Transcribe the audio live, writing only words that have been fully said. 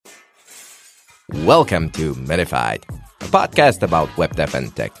Welcome to Minified, a podcast about web dev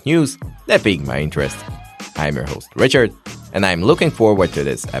and tech news that piqued my interest. I'm your host, Richard, and I'm looking forward to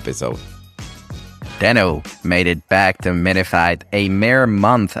this episode. Deno made it back to Minified a mere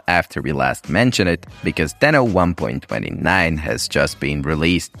month after we last mentioned it because Deno 1.29 has just been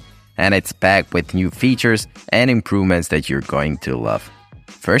released, and it's packed with new features and improvements that you're going to love.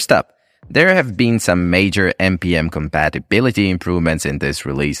 First up, there have been some major NPM compatibility improvements in this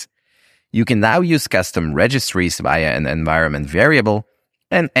release. You can now use custom registries via an environment variable,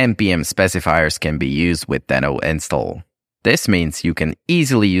 and NPM specifiers can be used with Deno install. This means you can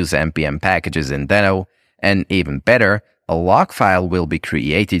easily use NPM packages in Deno, and even better, a log file will be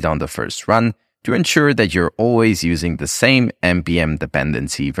created on the first run to ensure that you're always using the same NPM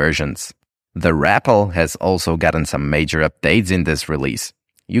dependency versions. The REPL has also gotten some major updates in this release.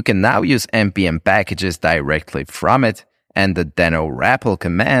 You can now use NPM packages directly from it, and the Deno REPL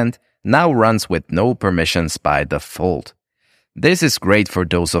command now runs with no permissions by default. This is great for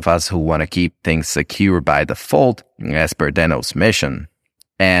those of us who want to keep things secure by default as per Deno's mission.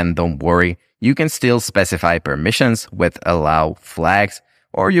 And don't worry, you can still specify permissions with allow flags,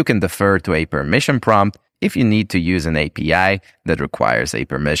 or you can defer to a permission prompt if you need to use an API that requires a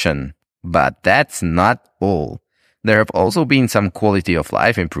permission. But that's not all. There have also been some quality of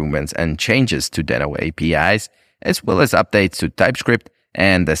life improvements and changes to Deno APIs, as well as updates to TypeScript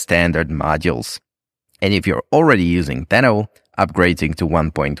and the standard modules. And if you're already using Deno, upgrading to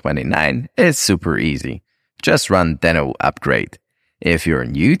 1.29 is super easy. Just run Deno upgrade. If you're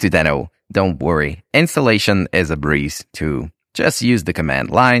new to Deno, don't worry, installation is a breeze too. Just use the command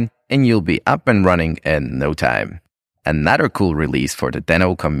line and you'll be up and running in no time. Another cool release for the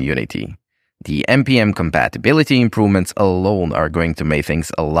Deno community. The NPM compatibility improvements alone are going to make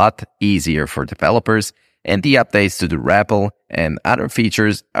things a lot easier for developers, and the updates to the REPL and other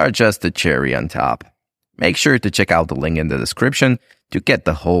features are just the cherry on top. Make sure to check out the link in the description to get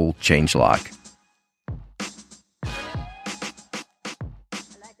the whole changelog.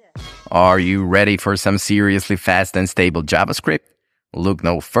 Are you ready for some seriously fast and stable JavaScript? Look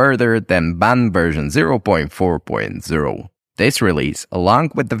no further than Bun version 0.4.0. This release,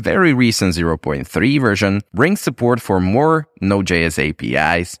 along with the very recent 0.3 version, brings support for more Node.js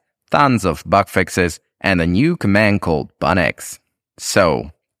APIs, tons of bug fixes, and a new command called bunx. So,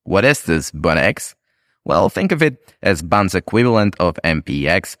 what is this bunx? Well, think of it as Bun's equivalent of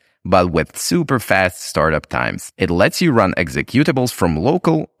npx, but with super fast startup times. It lets you run executables from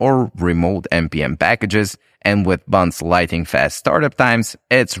local or remote NPM packages, and with Bun's lightning fast startup times,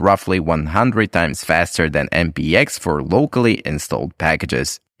 it's roughly 100 times faster than npx for locally installed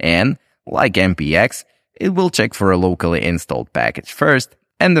packages. And, like npx, it will check for a locally installed package first,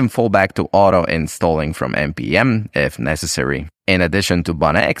 and then fall back to auto-installing from npm if necessary. In addition to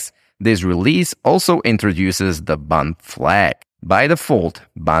bunx, this release also introduces the bun flag. By default,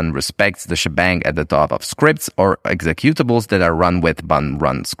 bun respects the shebang at the top of scripts or executables that are run with bun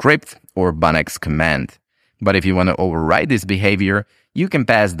run script or bunx command. But if you want to override this behavior, you can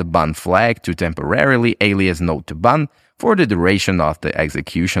pass the bun flag to temporarily alias node to bun for the duration of the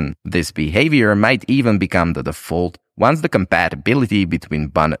execution. This behavior might even become the default once the compatibility between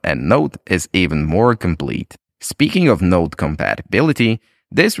Bun and Node is even more complete. Speaking of Node compatibility,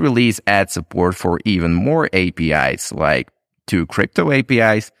 this release adds support for even more APIs like 2 crypto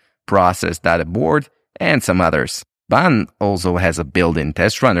APIs, process.board, and some others. Bun also has a built-in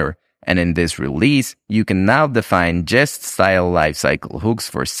test runner, and in this release, you can now define jest-style lifecycle hooks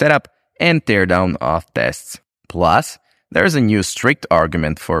for setup and teardown of tests. Plus, there's a new strict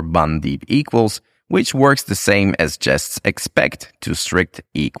argument for Bun deep equals, which works the same as Jest's expect to strict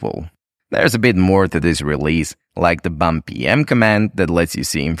equal. There's a bit more to this release, like the bun.pm command that lets you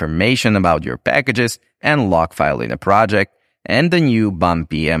see information about your packages and log file in a project, and the new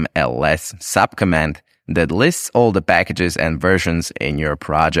bun.pm ls subcommand that lists all the packages and versions in your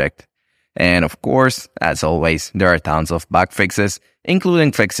project. And of course, as always, there are tons of bug fixes,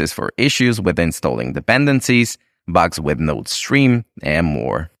 including fixes for issues with installing dependencies, bugs with Node Stream, and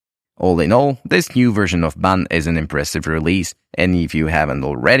more. All in all, this new version of Bun is an impressive release, and if you haven't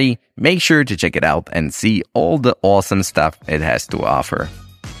already, make sure to check it out and see all the awesome stuff it has to offer.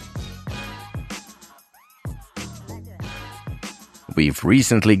 We've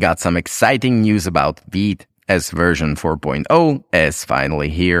recently got some exciting news about Vite, as version 4.0 is finally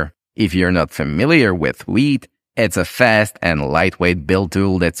here. If you're not familiar with Vite, it's a fast and lightweight build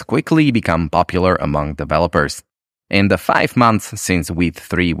tool that's quickly become popular among developers. In the 5 months since Vite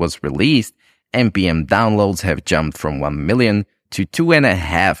 3 was released, NPM downloads have jumped from 1 million to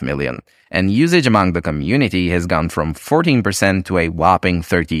 2.5 million, and usage among the community has gone from 14% to a whopping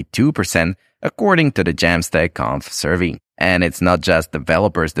 32%, according to the Jamstack Conf survey. And it's not just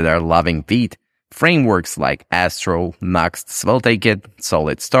developers that are loving Vite. Frameworks like Astro, Nuxt, SvelteKit,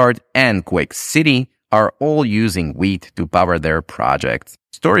 Solid Start, and Quick City are all using Vite to power their projects.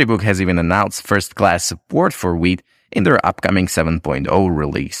 Storybook has even announced first-class support for Vite in their upcoming 7.0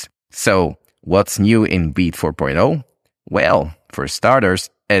 release. So, what's new in Vite 4.0? Well, for starters,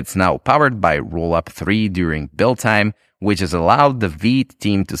 it's now powered by Rollup 3 during build time, which has allowed the Vite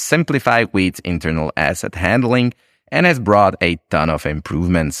team to simplify Vite's internal asset handling and has brought a ton of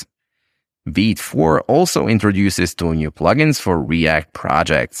improvements. Vite 4 also introduces 2 new plugins for React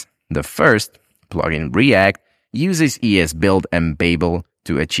projects. The first, plugin React, uses ESBuild and Babel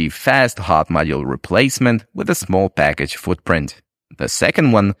to achieve fast hot module replacement with a small package footprint. The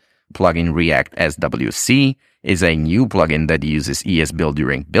second one, plugin React SWC, is a new plugin that uses ESBuild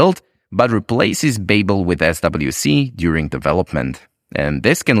during build, but replaces Babel with SWC during development. And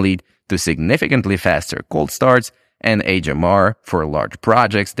this can lead to significantly faster cold starts and HMR for large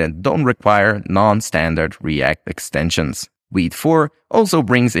projects that don't require non-standard React extensions. Vite 4 also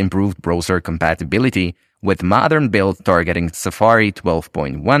brings improved browser compatibility with modern builds targeting Safari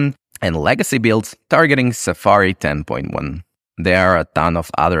 12.1 and legacy builds targeting Safari 10.1. There are a ton of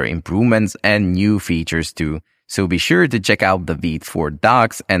other improvements and new features too, so be sure to check out the Vite 4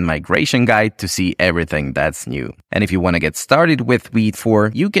 docs and migration guide to see everything that's new. And if you want to get started with Vite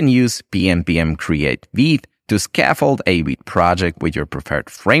 4, you can use PnPm Create Vite to scaffold a Vite project with your preferred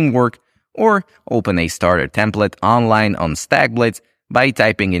framework, or open a starter template online on StackBlitz by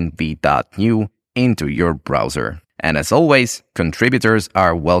typing in vite.new into your browser. And as always, contributors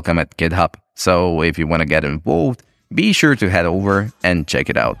are welcome at GitHub, so if you want to get involved, be sure to head over and check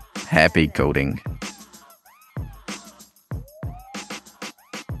it out. Happy coding!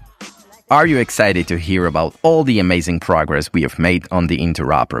 Are you excited to hear about all the amazing progress we have made on the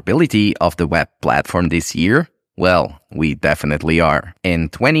interoperability of the web platform this year? Well, we definitely are. In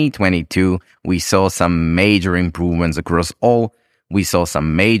 2022, we saw some major improvements across all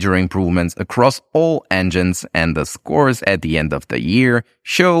engines, and the scores at the end of the year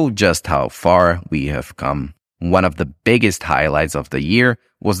show just how far we have come. One of the biggest highlights of the year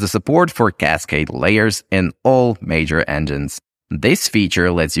was the support for cascade layers in all major engines. This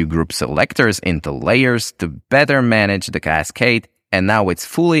feature lets you group selectors into layers to better manage the cascade, and now it's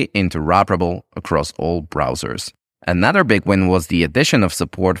fully interoperable across all browsers. Another big win was the addition of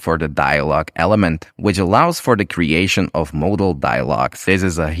support for the dialog element, which allows for the creation of modal dialogues. This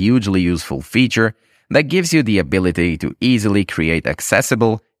is a hugely useful feature that gives you the ability to easily create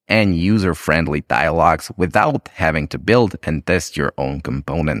accessible and user-friendly dialogues without having to build and test your own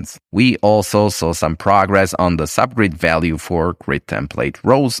components. We also saw some progress on the subgrid value for grid template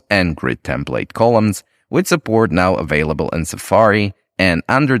rows and grid template columns, with support now available in Safari and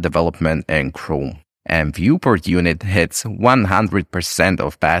under development in Chrome. And viewport unit hits 100%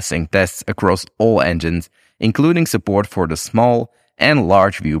 of passing tests across all engines, including support for the small and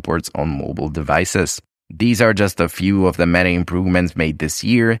large viewports on mobile devices. These are just a few of the many improvements made this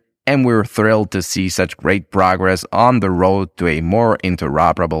year, and we're thrilled to see such great progress on the road to a more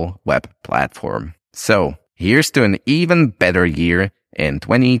interoperable web platform. So, here's to an even better year in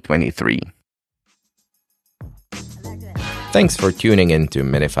 2023. Thanks for tuning in to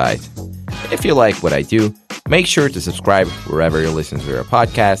Minified. If you like what I do, make sure to subscribe wherever you listen to your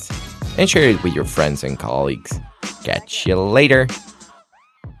podcast and share it with your friends and colleagues. Catch you later.